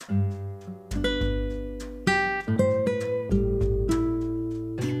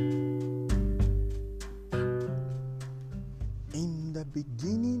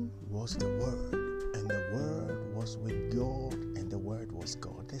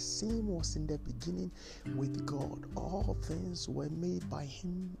same was in the beginning with God. All things were made by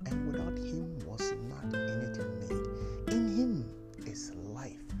him, and without him was not anything made. In him is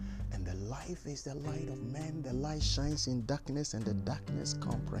life, and the life is the light of man. The light shines in darkness, and the darkness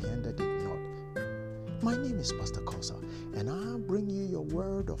comprehended it not. My name is Pastor Kosa, and I bring you your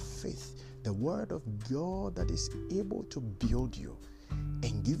word of faith, the word of God that is able to build you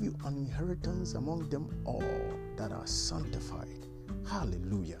and give you an inheritance among them all that are sanctified.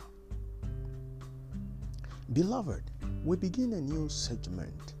 Hallelujah. Beloved, we begin a new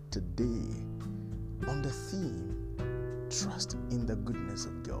segment today on the theme, trust in the goodness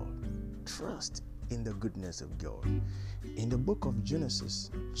of God. Trust in the goodness of God. In the book of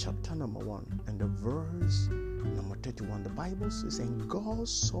Genesis, chapter number 1 and the verse number 31, the Bible says, and God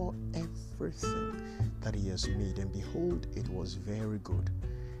saw everything that he has made, and behold, it was very good.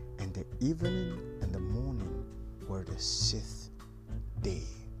 And the evening and the morning were the sixth day.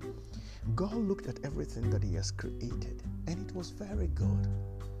 God looked at everything that he has created, and it was very good.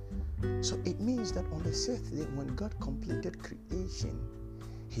 So it means that on the sixth day, when God completed creation,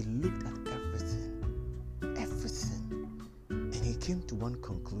 he looked at everything, and he came to one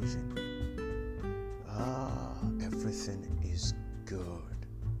conclusion. Everything is good.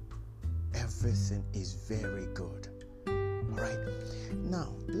 Everything is very good. All right.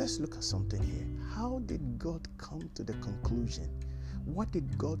 Now, let's look at something here. How did God come to the conclusion? What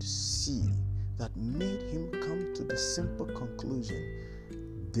did God see that made him come to the simple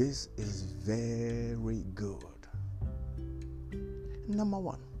conclusion? This is very good. Number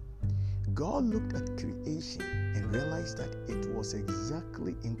one, God looked at creation and realized that it was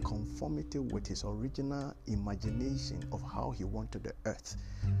exactly in conformity with his original imagination of how he wanted the earth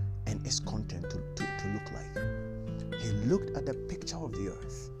and its content to look like. He looked at the picture of the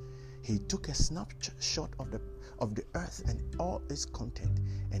earth. He took a snapshot of the earth and all its content,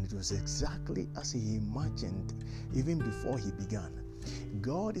 and it was exactly as he imagined even before he began.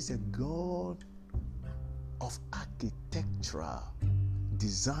 God is a God of architectural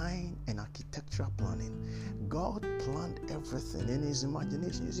design and architectural planning. God planned everything in his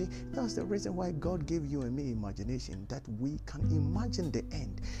imagination. You see, that's the reason why God gave you and me imagination, that we can imagine the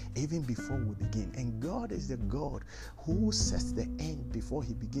end even before we begin. And God is the God who sets the end before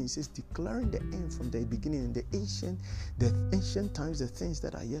he begins. He's declaring the end from the beginning in the ancient times, the things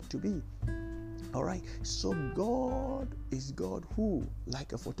that are yet to be. All right, so God is God who,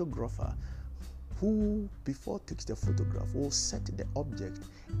 like a photographer, who before takes the photograph will set the object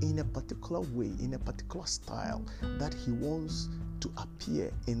in a particular way, in a particular style that he wants to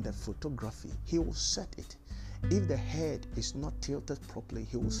appear in the photography. He will set it. If the head is not tilted properly,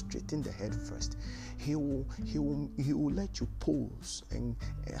 he will straighten the head first. He will let you pose, and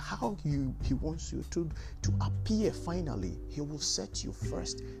how he wants you to appear finally. He will set you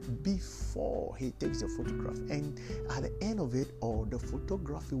first before he takes the photograph. And at the end of it, all the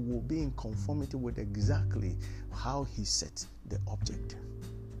photography will be in conformity with exactly how he sets the object.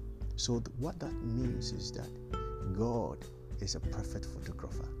 So what that means is that God is a perfect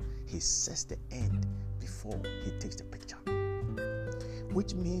photographer. He sets the end before he takes the picture.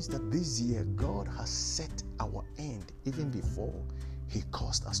 Which means that this year God has set our end even before he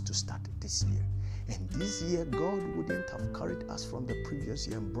caused us to start this year. And this year God wouldn't have carried us from the previous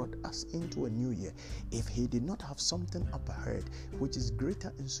year and brought us into a new year if he did not have something up ahead which is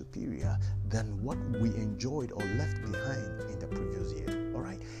greater and superior than what we enjoyed or left behind in the previous year.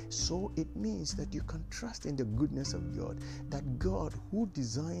 Alright, so it means that you can trust in the goodness of God, that God who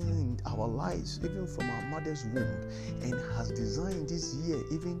designed our lives even from our mother's womb and has designed this year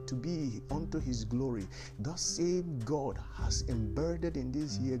even to be unto his glory, that same God has embedded in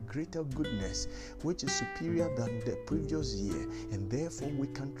this year greater goodness which is superior than the previous year, and therefore we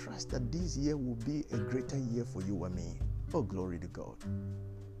can trust that this year will be a greater year for you and me. Oh, glory to God.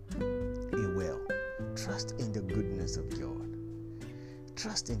 You will trust in the goodness of God.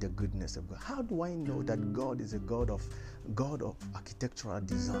 Trust in the goodness of God. How do I know that God is a God of architectural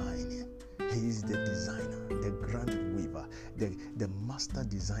design? He is the designer, the grand weaver, the master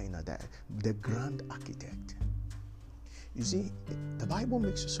designer, the grand architect. You see, the Bible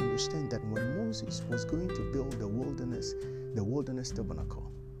makes us understand that when Moses was going to build the wilderness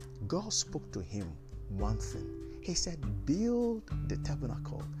tabernacle, God spoke to him one thing. He said, build the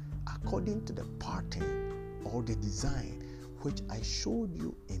tabernacle according to the pattern or the design which I showed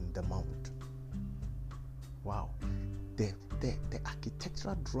you in the mount. Wow. The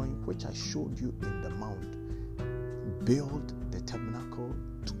architectural drawing which I showed you in the mount, build the tabernacle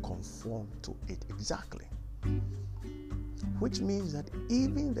to conform to it exactly. Which means that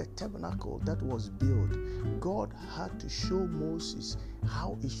Even the tabernacle that was built, God had to show Moses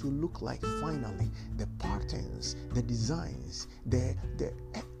how it should look like finally. The patterns, the designs,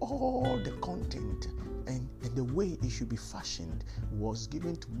 all the content and the way it should be fashioned was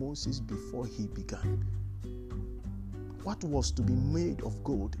given to Moses before he began. What was to be made of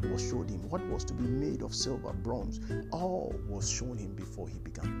gold was shown him. What was to be made of silver, bronze, all was shown him before he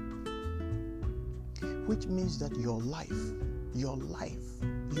began. Which means that your life,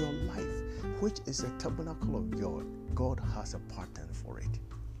 which is a tabernacle of God has a pattern for it.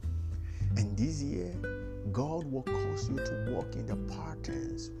 And this year, God will cause you to walk in the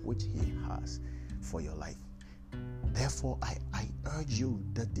patterns which He has for your life. Therefore, I urge you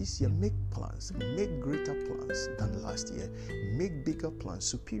that this year make plans, make greater plans than last year, make bigger plans,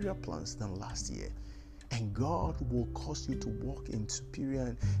 superior plans than last year. And God will cause you to walk in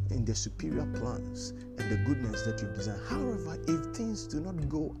the superior plans and the goodness that you've designed. However, if things do not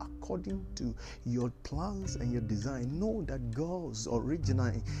go according to your plans and your design, know that God's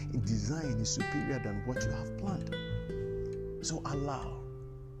original design is superior than what you have planned. So allow,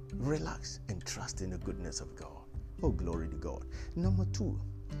 relax, and trust in the goodness of God. Oh, glory to God. Number 2,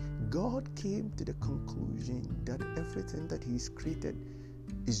 God came to the conclusion that everything that He's created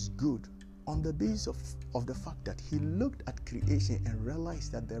is good on the basis of the fact that He looked at creation and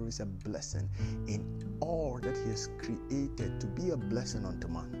realized that there is a blessing in all that He has created to be a blessing unto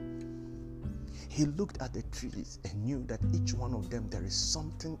man. He looked at the trees and knew that each one of them, there is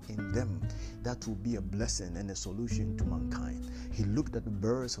something in them that will be a blessing and a solution to mankind. He looked at the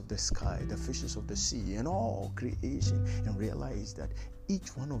birds of the sky, the fishes of the sea, and all creation, and realized that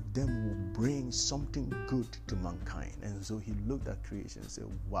each one of them will bring something good to mankind. And so He looked at creation and said,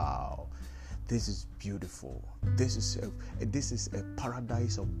 wow, this is beautiful. This is a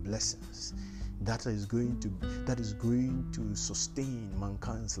paradise of blessings that is going to sustain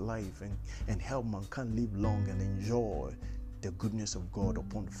mankind's life and help mankind live long and enjoy the goodness of God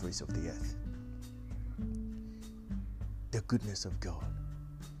upon the face of the earth. The goodness of God.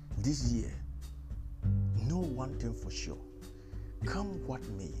 This year, know one thing for sure. Come what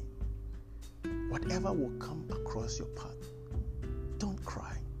may, whatever will come across your path, don't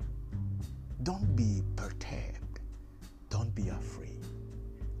cry. Don't be perturbed. Don't be afraid.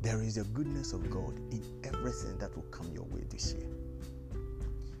 There is a goodness of God in everything that will come your way this year.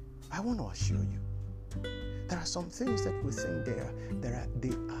 I want to assure you, there are some things that we think they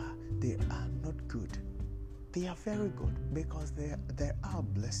are not good. They are very good because there are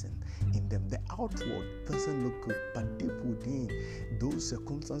blessings in them. The outward doesn't look good, but deep within, those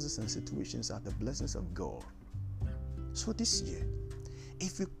circumstances and situations are the blessings of God. So this year,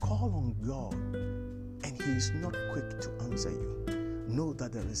 if you call on God and He is not quick to answer you, know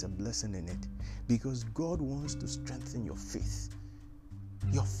that there is a blessing in it, because God wants to strengthen your faith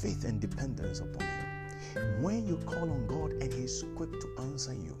and dependence upon Him. When you call on God and He is quick to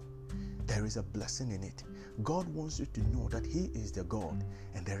answer you, there is a blessing in it. God wants you to know that He is the God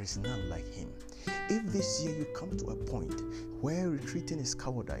and there is none like Him. If this year you come to a point where retreating is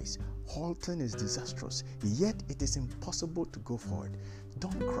cowardice, halting is disastrous, yet it is impossible to go forward,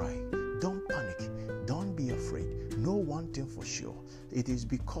 don't cry, don't panic, don't be afraid. Know one thing for sure. It is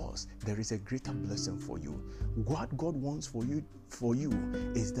because there is a greater blessing for you. What God wants for you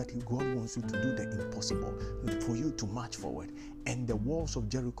is that God wants you to do the impossible, for you to march forward, and the walls of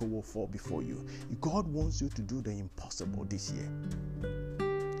Jericho will fall before you. God wants you to do the impossible this year.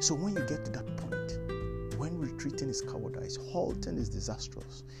 So when you get to that point, when retreating is cowardice, halting is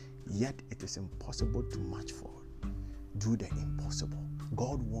disastrous, yet it is impossible to march forward, do the impossible.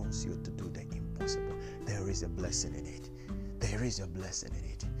 God wants you to do the impossible. There is a blessing in it. There is a blessing in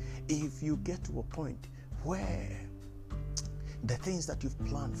it. If you get to a point where the things that you've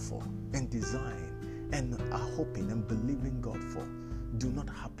planned for and designed and are hoping and believing God for do not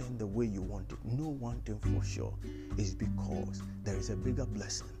happen the way you want it, know one thing for sure, is because there is a bigger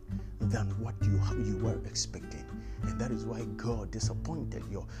blessing than what you were expecting. And that is why God disappointed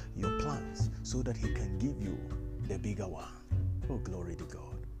your plans, so that He can give you the bigger one. Oh, glory to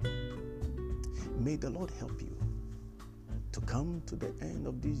God. May the Lord help you to come to the end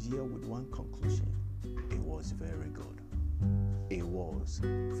of this year with one conclusion. It was very good. It was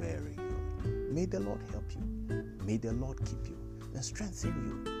very good. May the Lord help you. May the Lord keep you and strengthen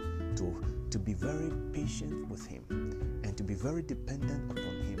you to be very patient with Him and to be very dependent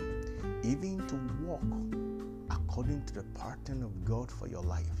upon Him, even to walk according to the pattern of God for your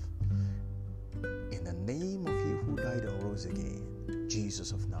life. In the name of He who died and rose again,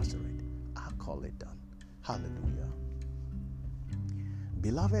 Jesus of Nazareth, I call it done. Hallelujah.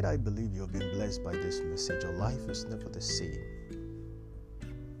 Beloved, I believe you have been blessed by this message. Your life is never the same.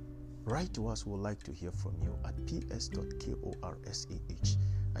 Write to us. We would like to hear from you at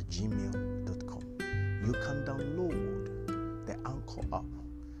ps.korsah@gmail.com. You can download the Anchor app,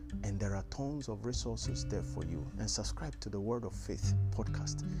 and there are tons of resources there for you. And subscribe to the Word of Faith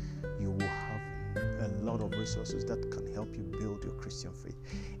podcast. You will have a lot of resources that can help you build your Christian faith.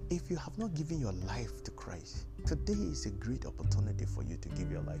 If you have not given your life to Christ, today is a great opportunity for you to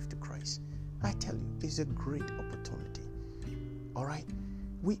give your life to Christ. I tell you, it's a great opportunity. All right?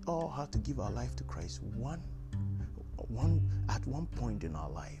 We all have to give our life to Christ at one point in our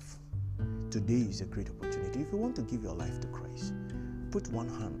life. Today is a great opportunity. If you want to give your life to Christ, put one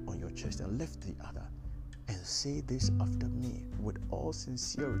hand on your chest and lift the other and say this after me with all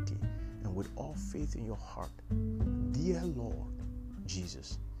sincerity and with all faith in your heart. Dear Lord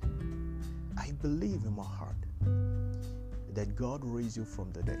Jesus, I believe in my heart that God raised you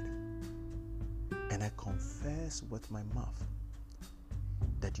from the dead, and I confess with my mouth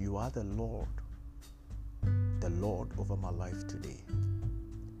that you are the Lord over my life today.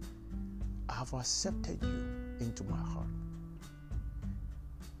 I have accepted you into my heart,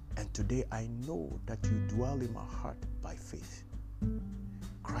 and today I know that you dwell in my heart by faith.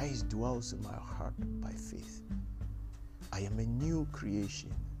 Christ dwells in my heart by faith. I am a new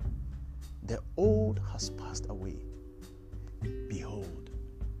creation. The old has passed away. Behold,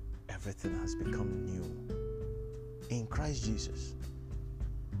 everything has become new. In Christ Jesus,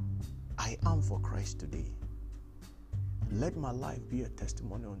 I am for Christ today. Let my life be a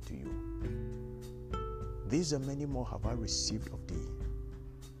testimony unto you. These and many more have I received of thee.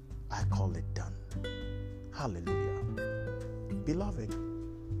 I call it done. Hallelujah. Beloved,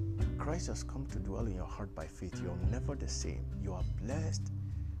 Christ has come to dwell in your heart by faith. You're never the same. You are blessed.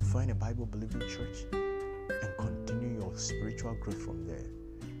 Find a Bible-believing church and continue your spiritual growth from there.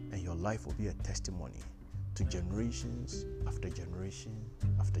 And your life will be a testimony to generations after generation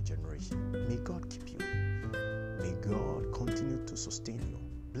after generation. May God keep you. May God continue to sustain you,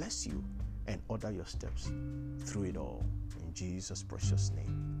 bless you, and order your steps through it all. In Jesus' precious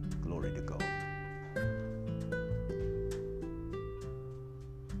name. Glory to God.